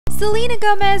Selena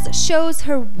Gomez shows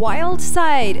her wild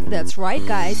side. That's right,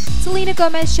 guys. Selena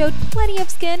Gomez showed plenty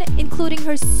of skin, including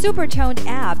her super toned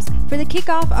abs, for the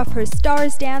kickoff of her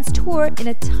Stars Dance tour in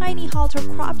a tiny halter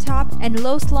crop top and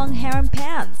low-slung harem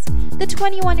pants. The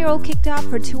 21-year-old kicked off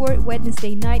her tour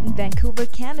Wednesday night in Vancouver,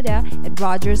 Canada at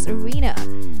Rogers Arena.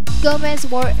 Gomez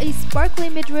wore a sparkly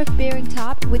midriff-bearing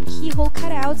top with keyhole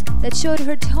cutouts that showed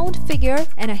her toned figure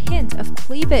and a hint of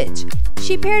cleavage.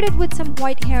 She paired it with some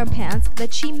white harem pants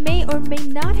that she may or may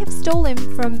not have stolen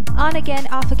from on-again,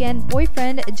 off-again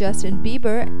boyfriend Justin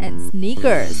Bieber, and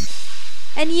sneakers.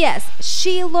 And yes,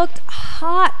 she looked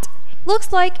hot!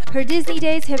 Looks like her Disney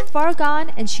days have far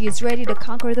gone and she is ready to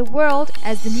conquer the world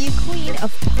as the new queen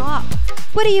of pop.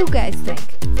 What do you guys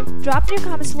think? Drop in your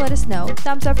comments to let us know.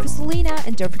 Thumbs up for Selena,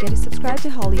 and don't forget to subscribe to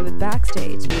Hollywood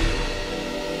Backstage.